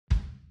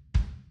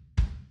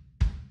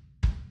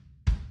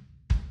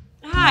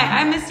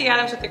Hi, I'm Misty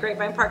Adams with the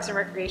Grapevine Parks and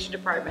Recreation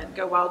Department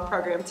Go Wild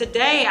program.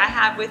 Today I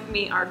have with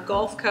me our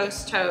Gulf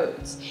Coast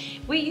toads.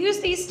 We use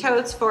these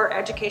toads for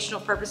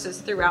educational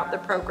purposes throughout the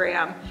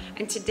program,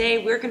 and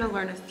today we're going to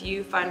learn a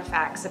few fun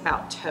facts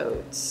about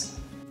toads.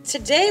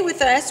 Today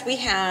with us we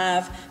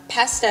have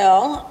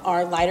Pastel,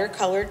 our lighter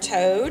colored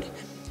toad,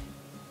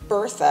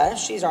 Bertha,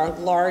 she's our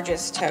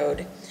largest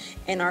toad,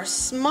 and our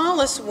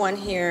smallest one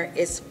here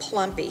is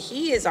Plumpy.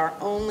 He is our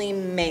only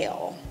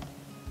male.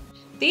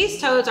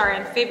 These toads are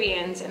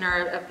amphibians and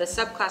are of the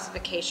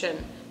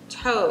subclassification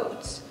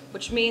toads,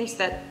 which means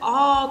that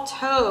all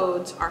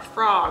toads are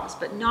frogs,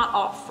 but not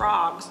all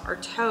frogs are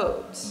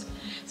toads.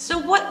 So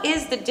what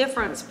is the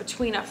difference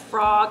between a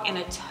frog and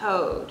a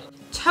toad?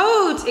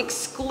 Toads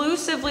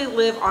exclusively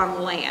live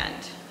on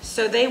land.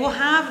 So they will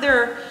have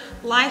their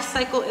life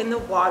cycle in the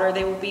water.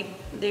 They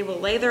will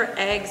lay their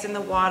eggs in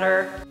the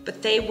water,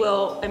 but they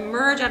will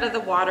emerge out of the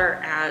water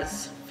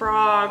as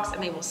frogs,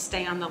 and they will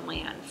stay on the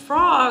land.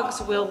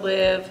 Frogs will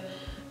live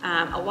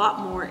a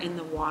lot more in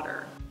the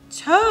water.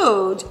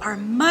 Toads are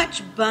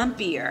much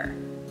bumpier.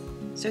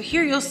 So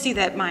here you'll see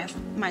that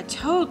my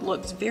toad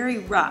looks very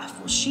rough.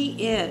 Well, she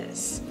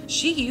is.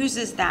 She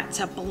uses that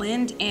to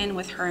blend in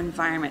with her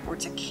environment or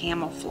to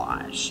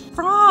camouflage.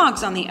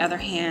 Frogs, on the other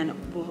hand,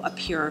 will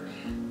appear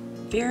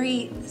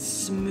very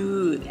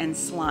smooth and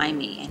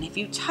slimy, and if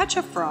you touch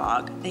a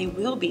frog, they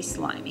will be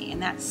slimy, and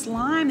that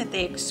slime that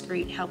they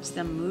excrete helps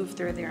them move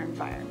through their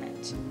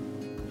environment.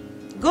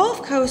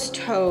 Gulf Coast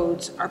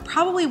toads are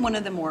probably one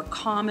of the more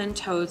common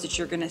toads that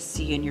you're going to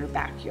see in your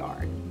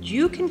backyard.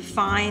 You can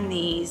find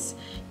these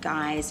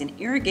guys in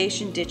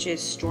irrigation ditches,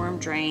 storm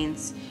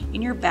drains,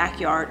 in your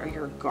backyard or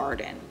your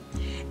garden.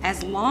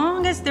 As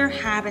long as their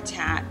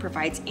habitat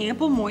provides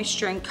ample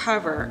moisture and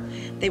cover,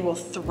 they will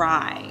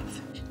thrive.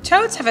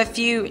 Toads have a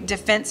few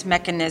defense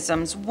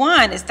mechanisms.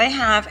 One is they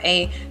have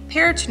a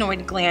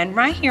parotenoid gland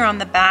right here on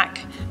the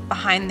back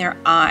behind their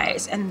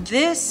eyes, and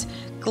this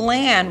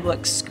gland will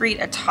excrete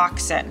a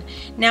toxin.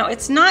 Now,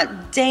 it's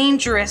not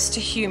dangerous to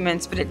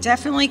humans, but it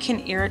definitely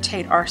can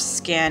irritate our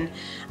skin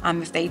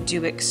if they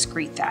do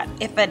excrete that.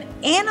 If an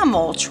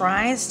animal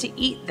tries to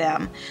eat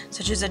them,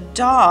 such as a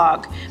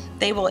dog,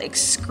 they will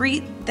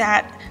excrete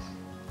that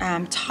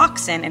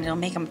toxin, and it'll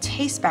make them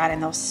taste bad,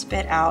 and they'll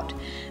spit out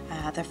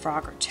the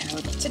frog or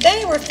toad.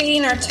 Today we're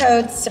feeding our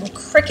toads some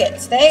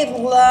crickets. They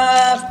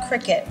love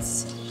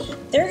crickets.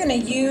 They're going to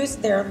use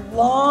their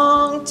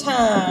long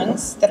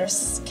tongues that are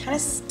kind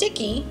of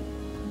sticky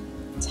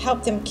to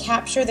help them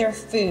capture their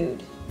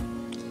food.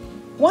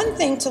 One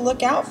thing to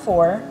look out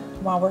for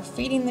while we're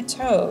feeding the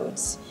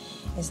toads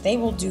is they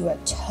will do a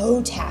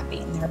toe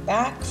tapping. Their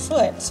back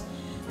foot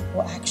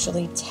will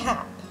actually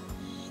tap.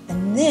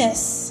 And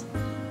this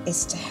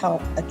is to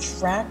help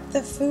attract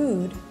the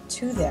food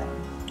to them,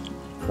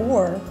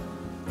 or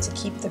to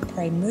keep the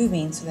prey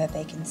moving so that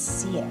they can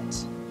see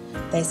it.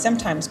 They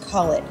sometimes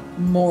call it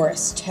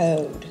Morris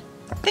toad.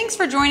 Thanks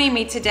for joining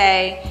me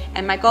today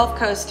and my Gulf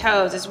Coast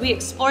toads as we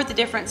explored the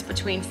difference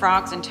between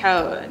frogs and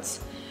toads.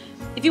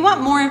 If you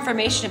want more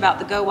information about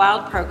the Go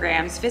Wild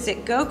programs,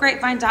 visit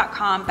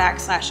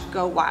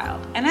gograpevine.com/Go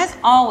Wild. And as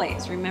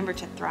always, remember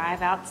to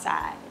thrive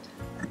outside.